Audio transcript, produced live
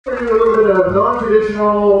A little bit of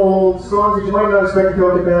non-traditional songs that you might not expect a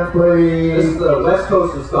Celtic band to play. This is the west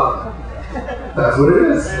coast of Scotland. That's what it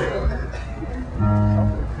is.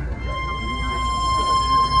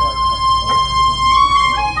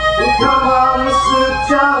 We come on the sloop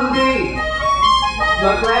John B,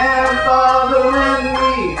 my grandfather and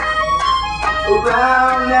me.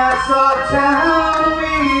 Around Nassau town we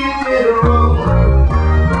did a roam.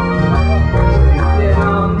 We did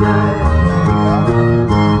all night.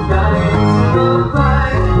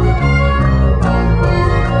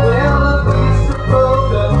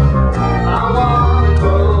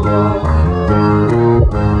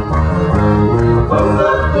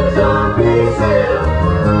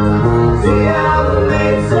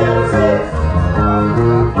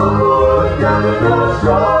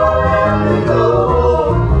 Show.